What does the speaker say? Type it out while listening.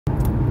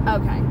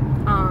Okay.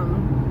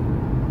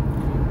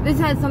 This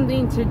has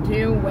something to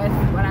do with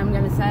what I'm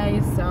gonna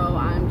say, so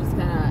I'm just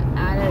gonna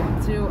add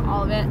it to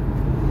all of it.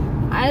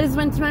 I just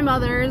went to my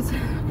mother's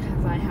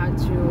because I just had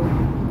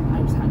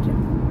to.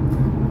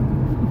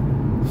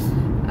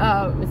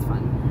 Oh, it was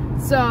fun.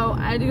 So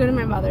I had to go to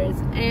my mother's,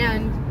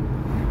 and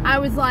I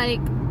was like,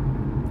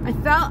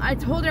 I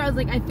told her, I was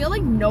like, I feel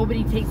like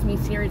nobody takes me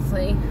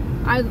seriously.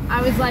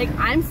 I was like,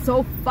 I'm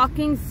so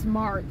fucking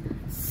smart.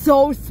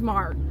 So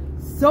smart.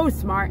 So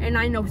smart. And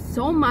I know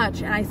so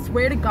much. And I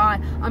swear to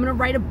God, I'm going to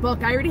write a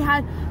book. I already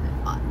have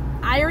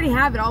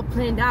it all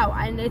planned out.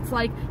 And it's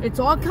like, it's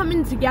all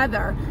coming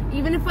together.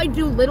 Even if I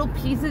do little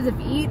pieces of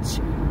each,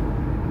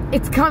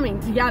 it's coming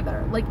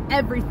together. Like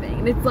everything.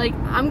 And it's like,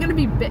 I'm going to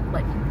be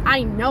like,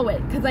 I know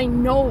it. Because I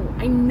know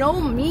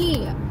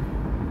me.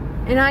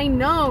 And I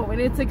know, and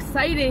it's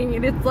exciting,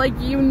 and it's like,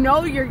 you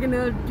know you're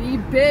gonna be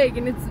big,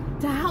 and it's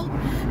to help,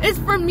 it's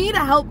for me to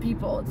help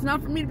people. It's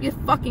not for me to be a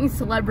fucking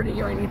celebrity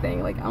or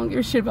anything. Like, I don't give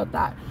a shit about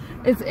that.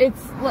 It's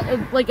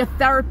like a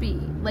therapy,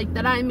 like,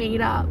 that I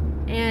made up,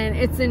 and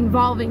it's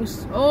involving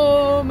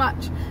so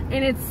much,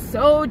 and it's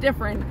so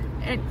different,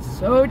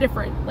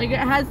 like, it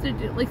has to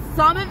do, like,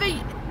 some of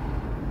it,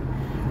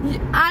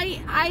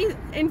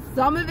 in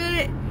some of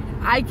it,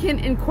 I can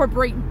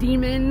incorporate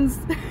demons,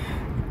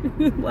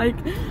 like,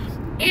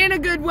 in a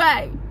good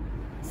way.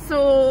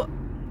 So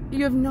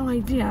you have no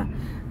idea.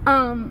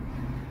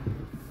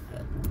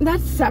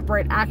 That's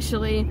separate,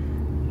 actually.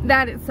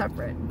 That is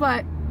separate,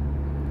 but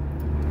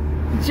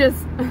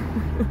just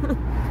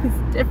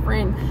it's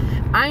different.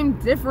 I'm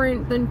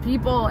different than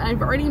people, and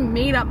I've already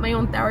made up my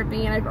own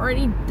therapy, and I've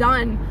already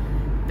done.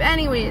 But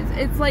anyways,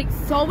 it's like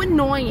so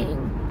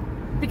annoying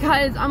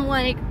because I'm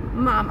like,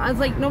 Mom, I was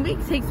like, nobody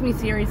takes me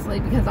seriously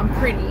because I'm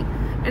pretty.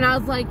 And I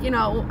was like, you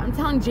know, I'm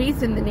telling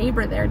Jason, the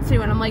neighbor there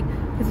too, and I'm like,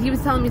 because he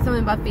was telling me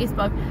something about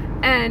Facebook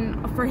and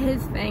for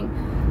his thing,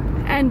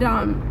 and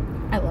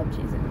I love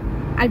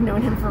Jason. I've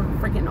known him for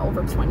freaking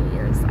over 20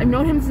 years. I've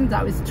known him since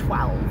I was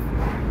 12,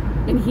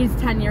 and he's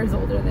 10 years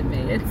older than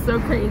me. It's so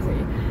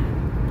crazy.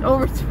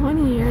 Over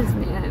 20 years,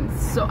 man.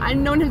 So I've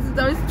known him since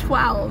I was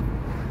 12.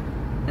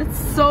 It's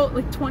so,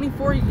 like,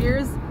 24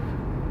 years.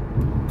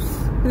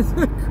 It's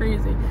so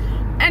crazy.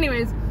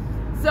 Anyways,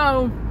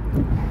 so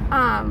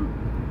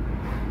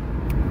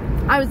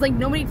I was like,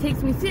 nobody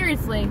takes me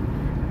seriously.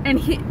 And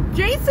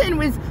Jason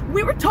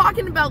we were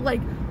talking about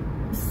like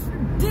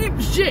deep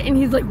shit, and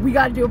he's like, we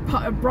gotta do a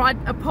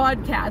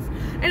podcast.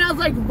 And I was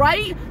like,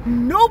 right?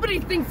 Nobody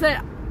thinks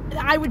that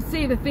I would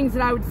say the things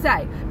that I would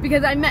say,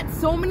 because I met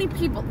so many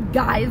people,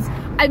 guys,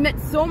 I met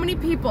so many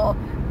people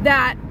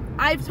that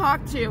I've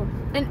talked to,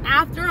 and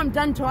after I'm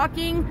done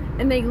talking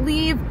and they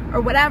leave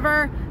or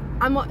whatever,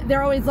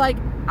 they're always like,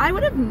 I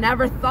would have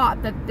never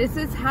thought that this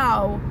is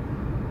how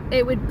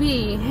it would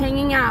be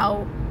hanging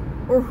out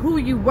or who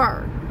you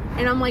were.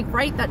 And I'm like,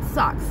 right, that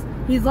sucks.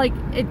 He's like,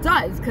 it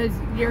does, because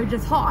you're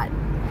just hot.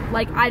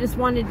 Like, I just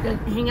wanted to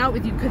hang out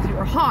with you because you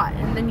were hot,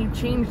 and then you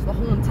changed the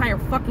whole entire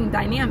fucking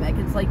dynamic.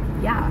 It's like,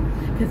 yeah,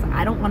 because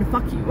I don't want to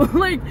fuck you.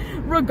 Like,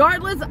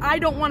 regardless, I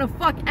don't want to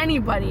fuck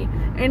anybody.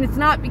 And it's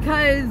not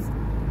because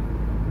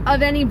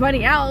of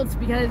anybody else,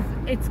 because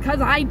it's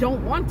because I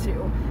don't want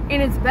to.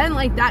 And it's been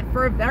like that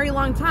for a very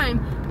long time,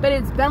 but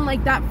it's been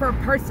like that for a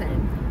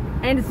person.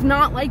 And it's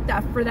not like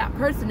that for that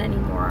person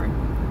anymore.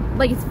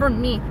 Like, it's for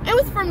me. It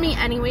was for me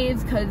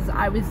anyways, because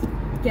I was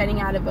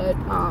getting out of a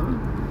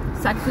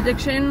sex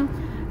addiction.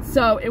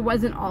 So it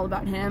wasn't all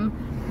about him.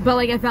 But,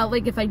 like, I felt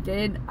like if I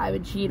did, I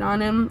would cheat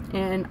on him.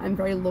 And I'm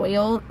very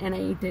loyal. And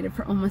I did it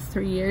for almost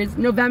 3 years.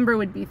 November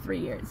would be 3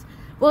 years.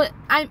 Well,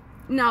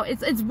 no,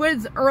 it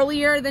was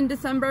earlier than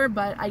December,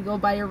 but I go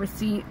by a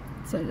receipt.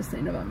 So I just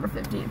say November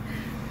 15th.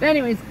 But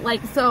anyways,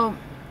 like, so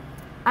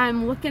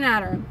I'm looking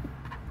at her.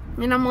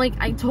 And I'm like,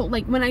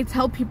 when I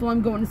tell people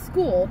I'm going to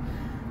school,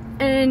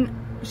 and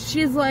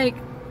she's like,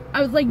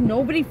 I was like,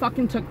 nobody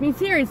fucking took me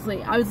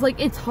seriously. I was like,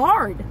 it's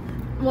hard.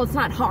 Well, it's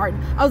not hard.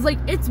 I was like,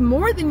 it's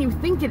more than you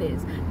think it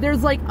is.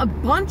 There's like a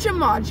bunch of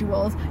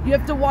modules. You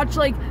have to watch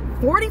like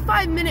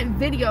 45-minute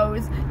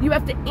videos. You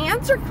have to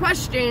answer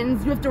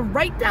questions. You have to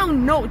write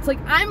down notes. Like,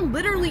 I'm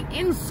literally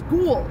in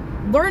school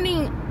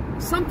learning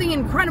something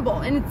incredible.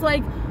 And it's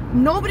like,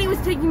 nobody was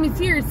taking me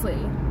seriously.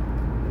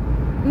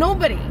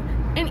 Nobody.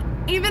 And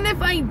even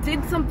if I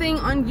did something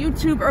on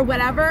YouTube or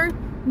whatever,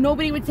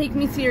 nobody would take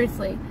me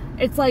seriously.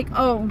 It's like,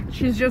 oh,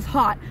 she's just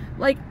hot.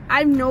 Like,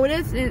 I've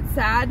noticed, and it's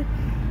sad,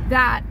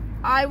 that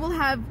I will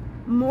have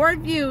more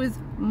views,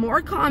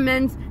 more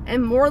comments,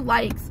 and more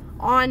likes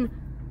on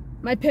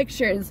my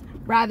pictures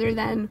rather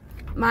than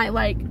my,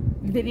 like,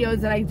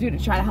 videos that I do to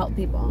try to help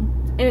people.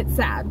 And it's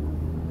sad.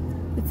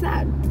 It's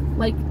sad.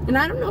 Like, and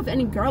I don't know if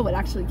any girl would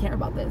actually care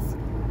about this.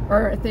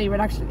 Or if they would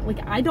actually, like,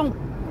 I'm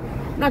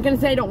not gonna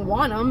say I don't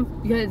want them,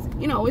 because,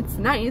 you know, it's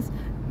nice,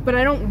 but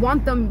I don't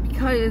want them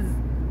because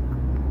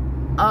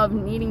of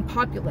needing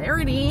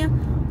popularity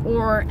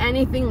or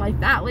anything like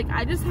that. Like,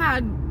 I've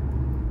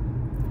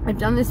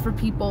done this for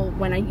people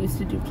when I used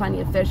to do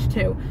Plenty of Fish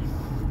too.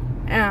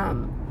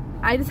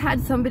 I just had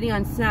somebody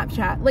on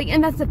Snapchat, like,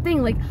 and that's the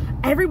thing, like,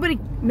 everybody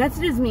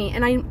messages me,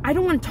 and I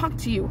don't want to talk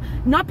to you,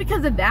 not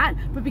because of that,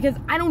 but because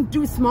I don't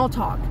do small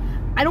talk.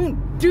 I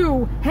don't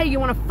do, hey, you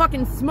want to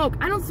fucking smoke?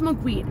 I don't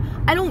smoke weed.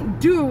 I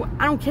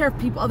don't care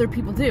if other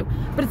people do,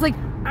 but it's like,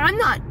 I'm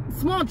not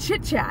small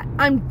chit chat,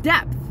 I'm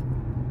depth,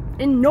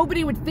 and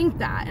nobody would think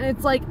that, and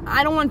it's like,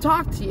 I don't want to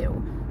talk to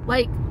you,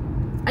 like,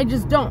 I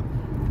just don't.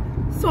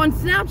 So on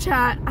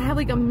Snapchat, I have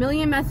like 1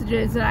 million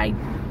messages that I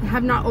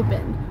have not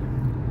opened.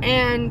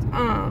 And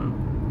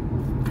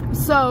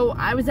so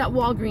I was at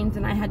Walgreens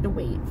and I had to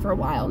wait for a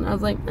while, and I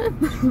was like,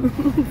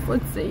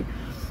 let's see.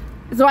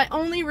 So I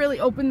only really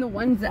opened the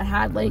ones that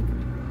had like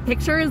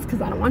pictures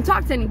because I don't want to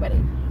talk to anybody.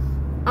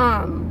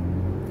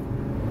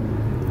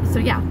 So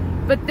yeah,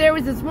 but there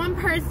was this one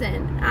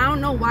person, I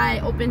don't know why I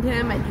opened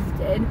him, I just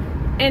did,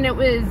 and it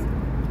was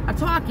a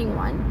talking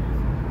one,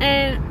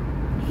 and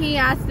he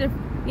asked if,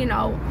 you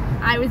know,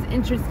 I was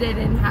interested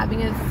in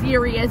having a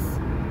serious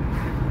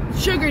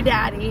sugar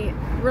daddy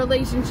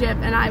relationship,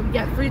 and I would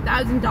get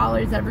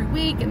 $3,000 every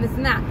week and this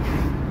and that,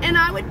 and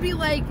I would be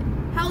like,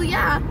 hell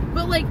yeah,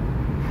 but like,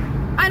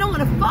 I don't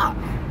want to fuck.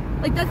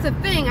 Like, that's the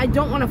thing, I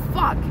don't want to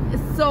fuck.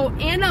 So,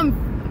 and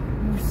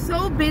I'm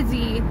so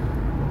busy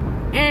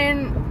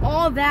and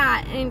all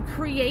that and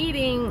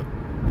creating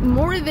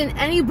more than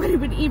anybody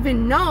would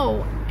even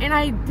know, and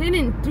I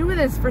didn't do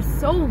this for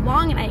so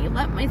long, and I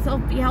let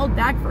myself be held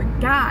back for a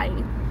guy.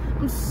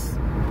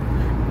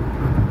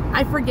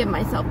 I forgive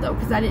myself though,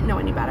 because I didn't know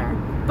any better.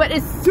 But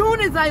as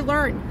soon as I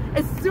learned,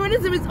 as soon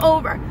as it was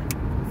over,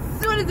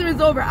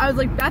 I was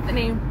like,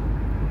 Bethany,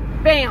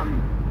 bam,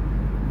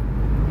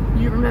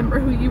 you remember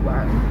who you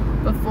were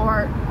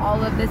before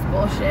all of this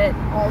bullshit,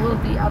 all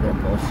of the other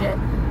bullshit.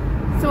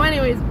 So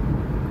anyways,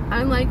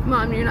 I'm like,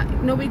 Mom,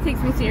 nobody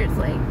takes me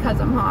seriously because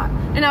I'm hot.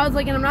 And I was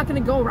like, and I'm not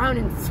going to go around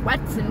in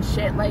sweats and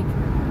shit, like,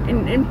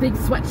 in big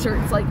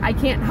sweatshirts. Like, I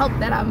can't help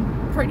that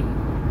I'm pretty.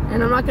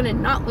 And I'm not going to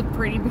not look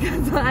pretty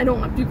because I don't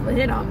want people to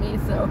hit on me.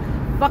 So,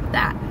 fuck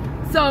that.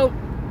 So,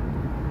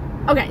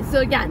 okay,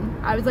 so again,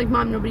 I was like,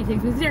 Mom, nobody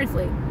takes me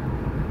seriously.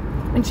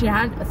 And she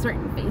had a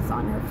certain face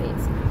on her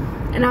face.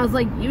 And I was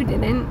like, you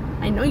didn't.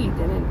 I know you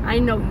didn't. I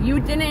know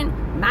you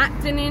didn't. Matt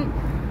didn't.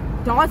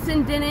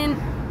 Dawson didn't.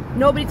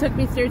 Nobody took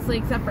me seriously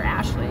except for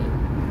Ashley.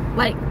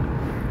 Like,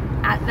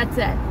 that's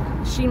it.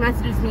 She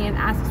messages me and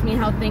asks me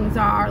how things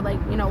are, like,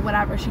 you know,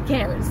 whatever. She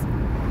cares.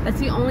 That's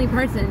the only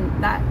person.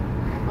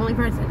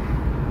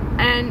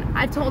 And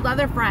I told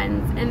other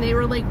friends, and they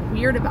were, like,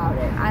 weird about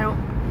it.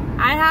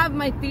 I have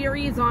my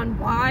theories on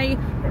why.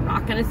 I'm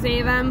not going to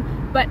say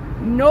them. But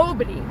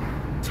nobody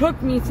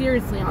took me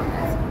seriously on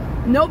this.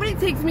 Nobody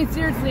takes me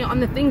seriously on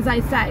the things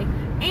I say.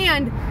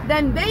 And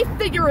then they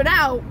figure it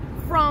out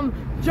from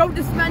Joe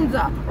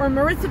Dispenza or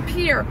Marissa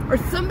Peer or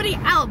somebody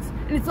else,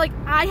 and it's like,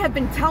 I have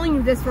been telling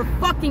you this for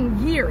fucking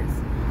years,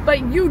 but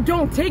you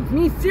don't take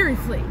me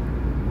seriously.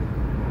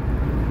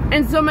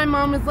 And so my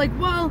mom was like,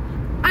 well,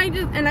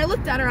 and I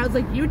looked at her, I was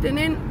like, you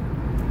didn't,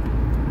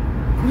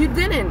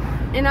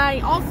 and I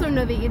also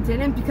know that you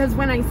didn't, because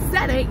when I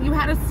said it, you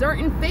had a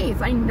certain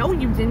face. I know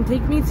you didn't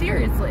take me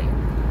seriously.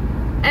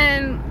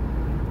 And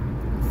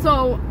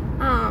so,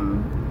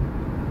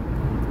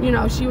 you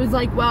know, she was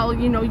like, well,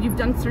 you know, you've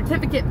done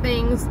certificate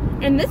things,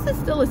 and this is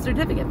still a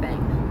certificate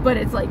thing, but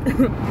it's like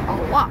a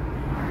lot.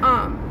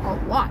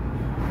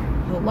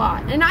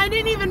 And I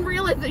didn't even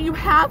realize that you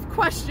have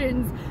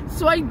questions,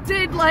 so I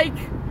did like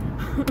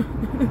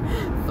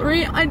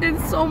I did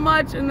so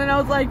much, and then I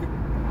was like,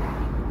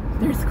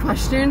 there's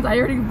questions. I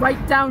already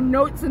write down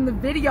notes in the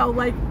video,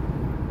 like,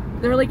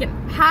 they're like a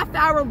half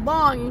hour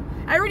long.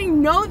 I already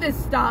know this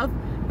stuff,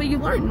 but you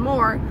learn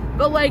more,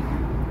 but like,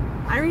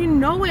 I already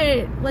know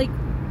it, like,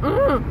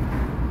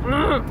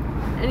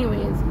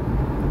 anyways,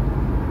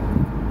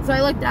 so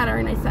I looked at her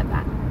and I said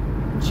that.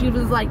 She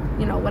was like,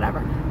 you know, whatever.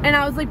 And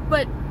I was like,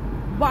 but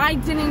why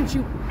didn't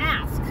you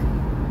ask?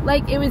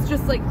 Like, it was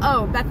just like,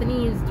 oh,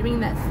 Bethany is doing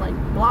this, like,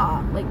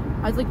 blah. Like,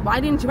 I was like, why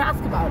didn't you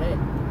ask about it?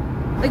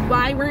 Like,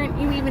 why weren't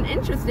you even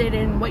interested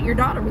in what your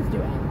daughter was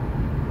doing?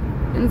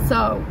 And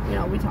so, you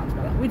know, we talked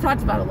about it. We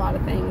talked about a lot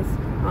of things,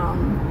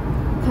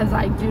 because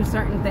I do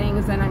certain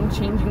things and I'm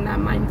changing that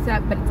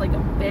mindset, but it's like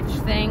a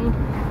bitch thing.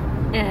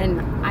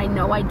 And I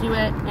know I do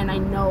it, and I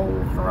know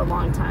for a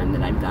long time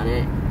that I've done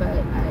it, but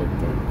I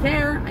didn't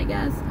care, I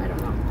guess. I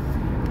don't know.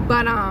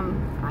 But,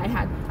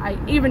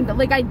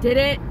 I did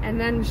it, and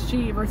then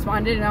she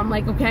responded, and I'm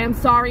like, okay, I'm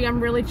sorry, I'm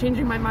really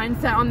changing my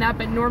mindset on that,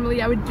 but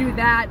normally I would do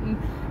that,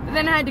 but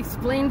then I had to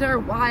explain to her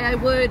why I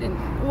would,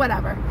 and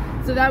whatever.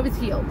 So that was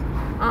healed.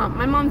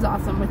 My mom's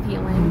awesome with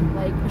healing,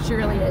 like, she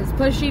really is.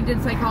 Plus, she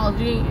did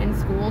psychology in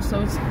school,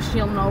 so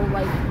she'll know,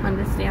 like,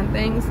 understand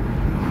things.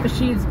 But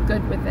she's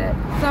good with it.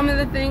 Some of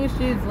the things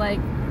she's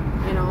like,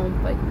 you know,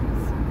 like,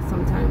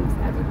 sometimes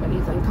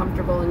everybody's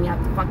uncomfortable and you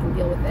have to fucking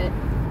deal with it.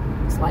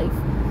 It's life.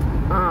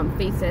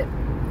 Face it.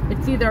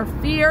 It's either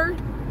fear,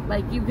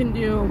 like you can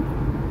do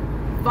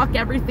fuck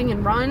everything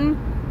and run,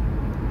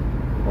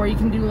 or you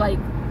can do like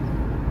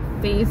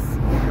face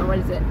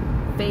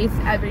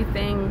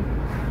everything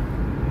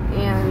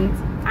and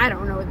I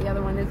don't know what the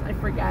other one is. I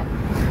forget.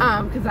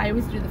 Because I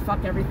always do the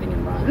fuck everything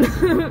and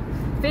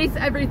run. Face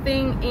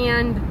everything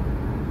and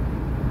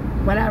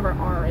whatever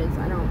R is.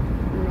 I don't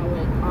know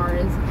what R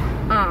is.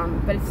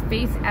 But it's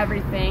face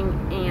everything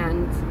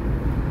and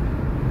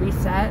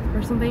reset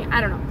or something.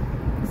 I don't know.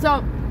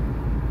 So,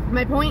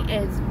 my point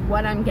is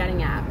what I'm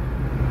getting at.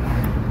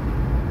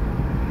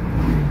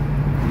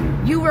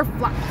 You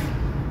reflect.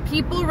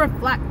 People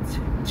reflect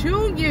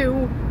to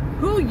you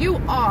who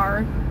you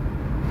are,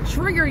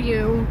 trigger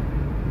you,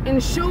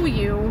 and show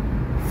you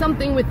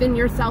something within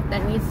yourself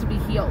that needs to be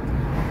healed.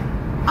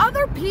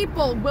 Other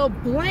people will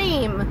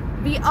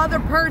blame the other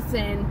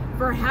person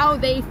for how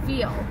they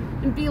feel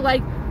and be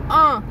like,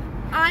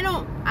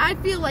 I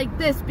feel like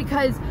this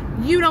because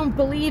you don't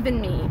believe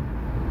in me.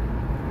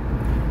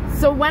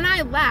 So when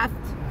I left,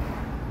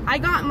 I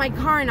got in my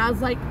car and I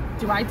was like,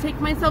 do I take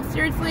myself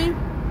seriously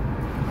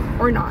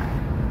or not?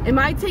 Am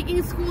I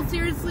taking school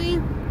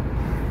seriously?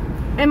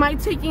 Am I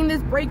taking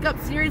this breakup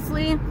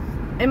seriously?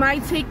 Am I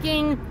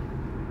taking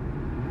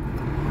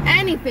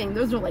anything?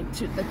 Those are like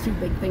the two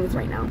big things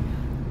right now.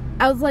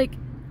 I was like,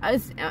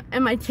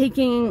 am I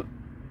taking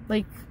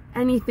like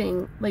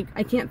anything? Like,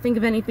 I can't think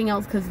of anything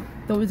else because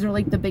those are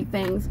like the big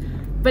things.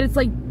 But it's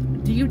like,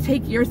 do you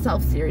take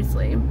yourself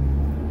seriously?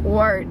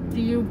 Or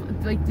do you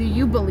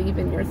believe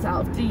in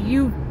yourself? Do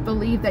you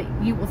believe that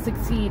you will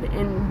succeed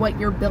in what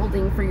you're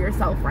building for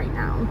yourself right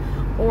now?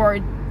 Or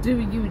do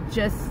you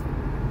just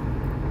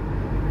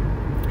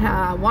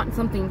want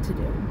something to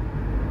do?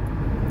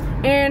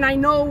 And I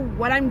know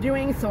what I'm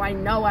doing, so I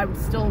know I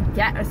would still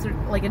get a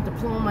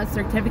diploma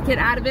certificate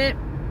out of it.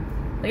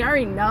 Like, I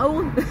already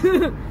know,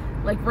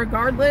 like,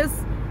 regardless.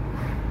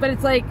 But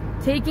it's like,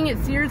 taking it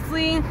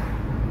seriously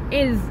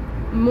is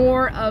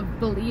more of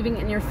believing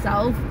in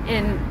yourself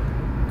and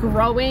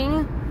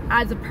growing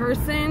as a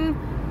person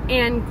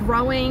and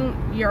growing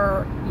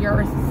your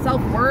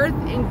self-worth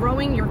and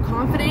growing your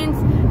confidence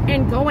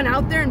and going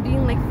out there and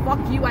being like, fuck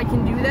you, I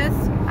can do this.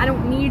 I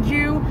don't need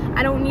you.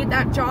 I don't need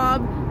that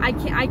job. I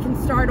can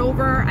start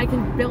over. I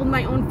can build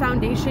my own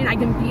foundation. I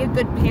can be a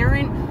good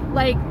parent.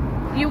 Like,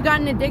 you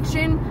got an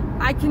addiction,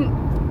 I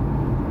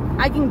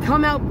can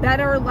come out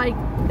better, like,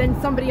 than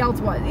somebody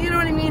else was. You know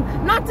what I mean?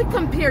 Not to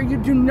compare. You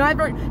do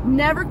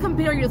never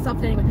compare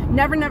yourself to anyone.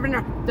 Never, never,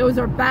 never. Those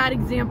are bad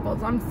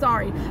examples. I'm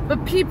sorry.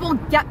 But people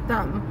get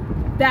them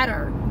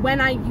better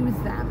when I use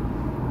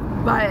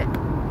them. But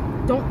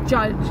don't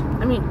judge.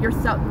 I mean,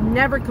 yourself.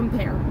 Never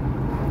compare.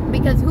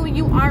 Because who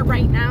you are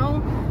right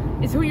now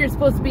is who you're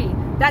supposed to be.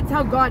 That's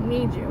how God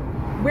made you.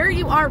 Where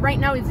you are right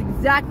now is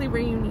exactly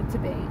where you need to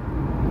be.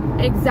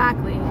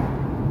 Exactly.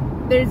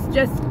 There's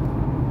just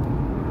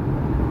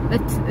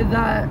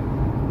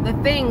the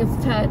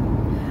things to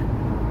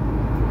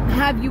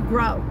have you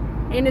grow.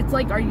 And it's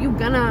like, are you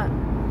gonna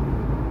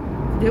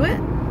do it?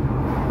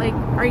 Like,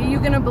 are you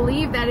gonna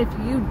believe that if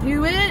you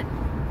do it,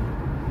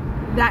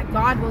 that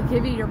God will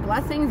give you your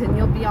blessings and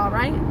you'll be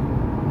alright?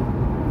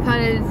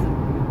 Because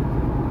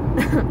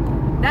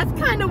that's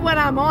kind of what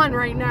I'm on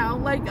right now.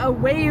 Like, a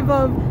wave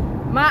of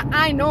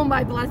I know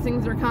my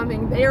blessings are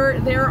coming.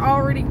 They're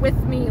already with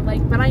me,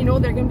 like, but I know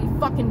they're gonna be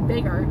fucking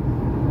bigger.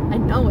 I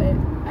know it.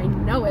 I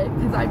know it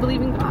because I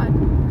believe in God.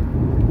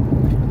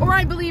 Or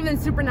I believe in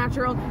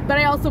supernatural, but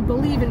I also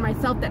believe in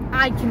myself that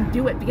I can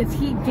do it because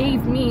He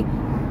gave me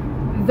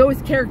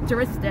those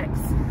characteristics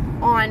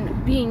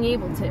on being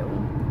able to.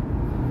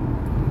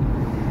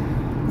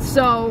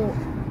 So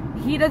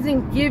He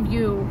doesn't give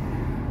you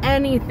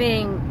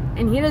anything,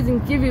 and He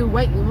doesn't give you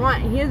what you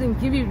want. He doesn't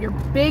give you your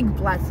big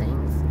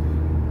blessings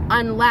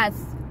unless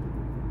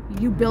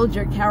you build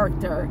your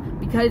character.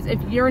 Because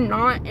if you're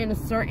not in a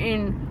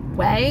certain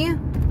way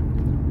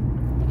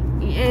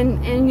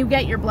and you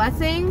get your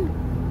blessing,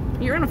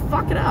 you're gonna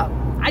fuck it up.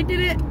 I did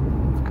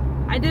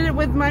it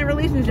with my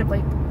relationship.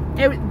 Like,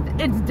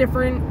 it's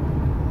different.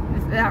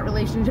 That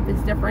relationship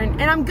is different,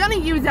 and I'm gonna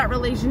use that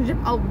relationship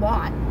a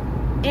lot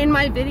in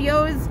my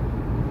videos,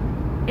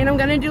 and I'm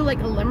gonna do like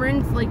a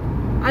limerence. Like,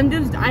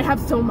 I have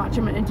so much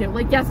I'm gonna do.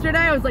 Like, yesterday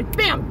I was like,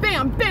 bam,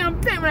 bam, bam,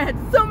 bam, and I had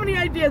so many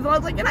ideas, and I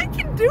was like, and I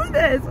can do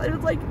this. I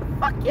was like,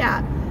 fuck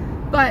yeah.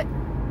 But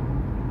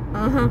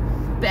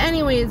but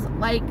anyways,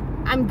 like,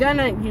 I'm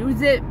gonna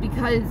use it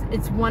because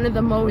it's one of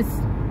the most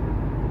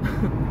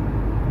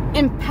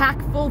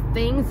impactful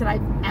things that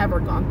I've ever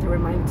gone through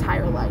in my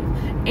entire life.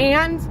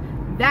 And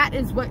that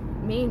is what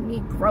made me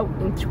grow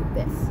into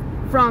this.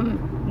 From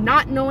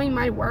not knowing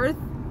my worth,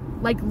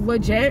 like,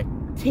 legit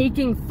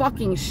taking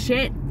fucking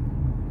shit,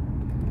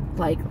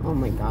 like, oh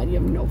my god, you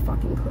have no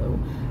fucking clue.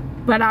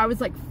 But I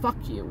was like, fuck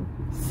you.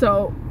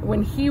 So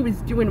when He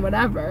was doing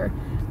whatever,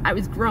 I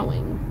was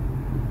growing.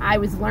 I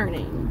was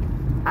learning.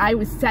 I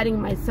was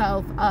setting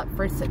myself up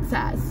for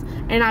success.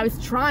 And I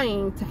was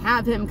trying to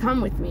have Him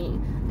come with me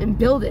and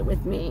build it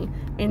with me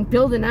and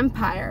build an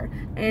empire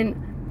and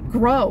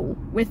grow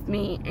with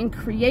me and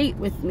create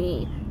with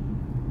me.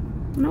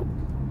 Nope.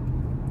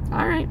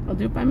 Alright, I'll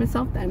do it by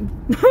myself then.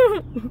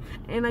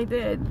 And I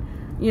did,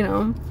 you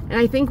know. And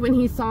I think when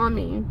He saw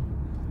me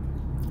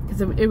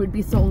because it would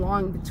be so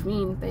long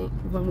between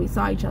when we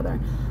saw each other.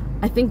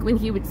 I think when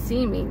he would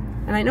see me,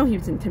 and I know he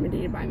was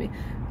intimidated by me,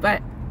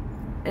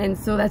 and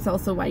so that's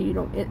also why you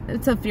don't,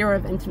 it's a fear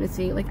of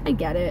intimacy. Like, I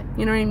get it,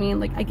 you know what I mean?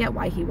 Like, I get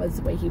why he was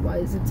the way he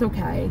was. It's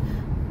okay.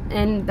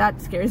 And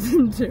that scares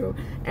him too.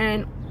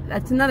 And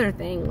that's another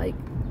thing, like,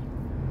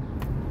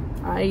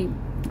 I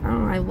don't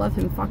know, I love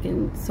him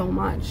fucking so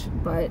much,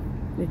 but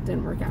it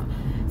didn't work out.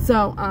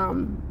 So,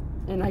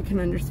 and I can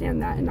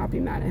understand that and not be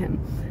mad at him.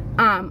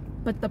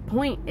 But the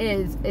point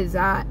is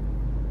that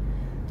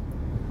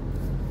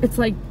it's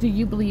like, do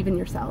you believe in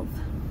yourself?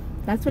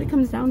 That's what it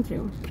comes down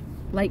to.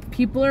 Like,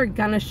 people are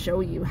gonna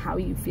show you how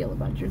you feel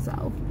about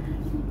yourself.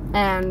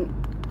 And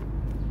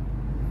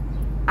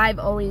I've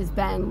always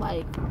been,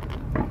 like,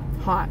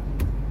 hot.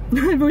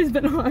 I've always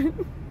been hot.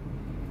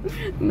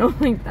 No,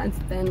 like, that's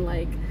been,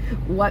 like,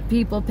 what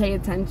people pay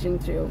attention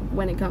to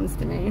when it comes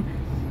to me.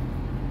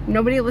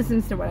 Nobody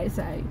listens to what I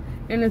say.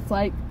 And it's,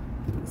 like,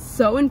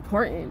 so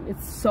important.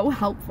 It's so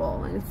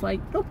helpful. And it's like,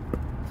 nope.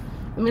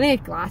 I'm gonna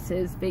get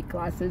glasses, fake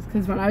glasses,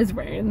 because when I was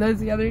wearing those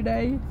the other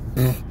day,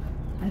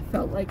 I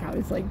felt like I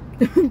was, like,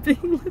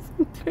 being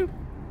listened to.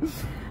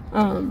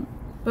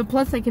 But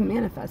plus I can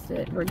manifest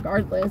it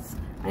regardless.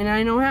 And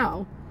I know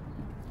how.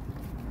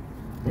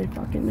 I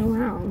fucking know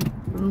how.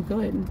 I'm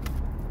good.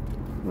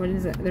 What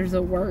is it? There's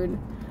a word.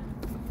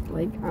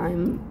 Like,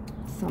 I'm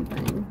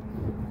something.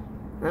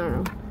 I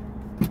don't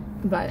know.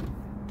 But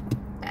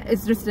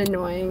it's just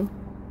annoying.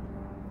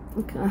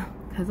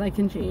 Because I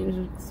can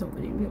change so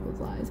many people's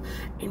lives.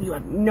 And you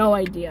have no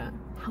idea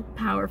how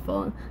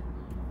powerful.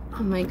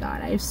 Oh my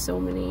god, I have so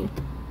many.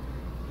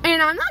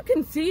 And I'm not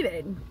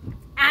conceited.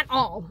 At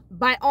all.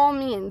 By all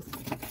means.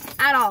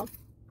 At all.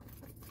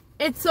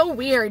 It's so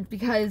weird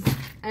because,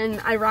 and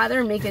I'd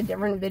rather make a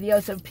different video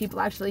so people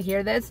actually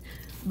hear this,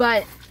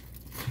 but,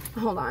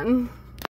 hold on.